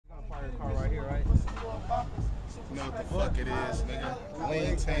You know what the fuck it is, nigga.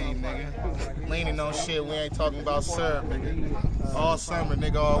 Lean team, nigga. Leaning on shit, we ain't talking about syrup, nigga. All summer,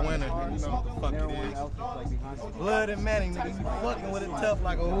 nigga, all winter. Nigga. You know what the fuck it is. Blood and Manny, nigga. You fucking with it tough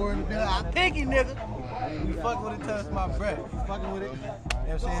like a whore in the bill. I picky, nigga. You fucking with it tough, it's my breath. You fucking with it. You know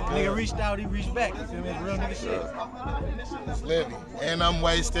what I'm saying? Nigga reached out, he reached back. You feel me? It's real nigga shit. It's living. And I'm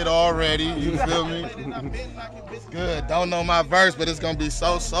wasted already. You feel me? It's good. Don't know my verse, but it's gonna be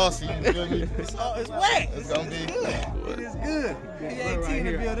so saucy. You feel me? It's wet. It's gonna be good. It is good. P18 in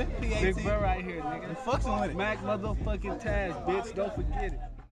the building. P18. Big bro right here, nigga. Fucking with it. Mac motherfucking Taz, bitch. Don't forget it.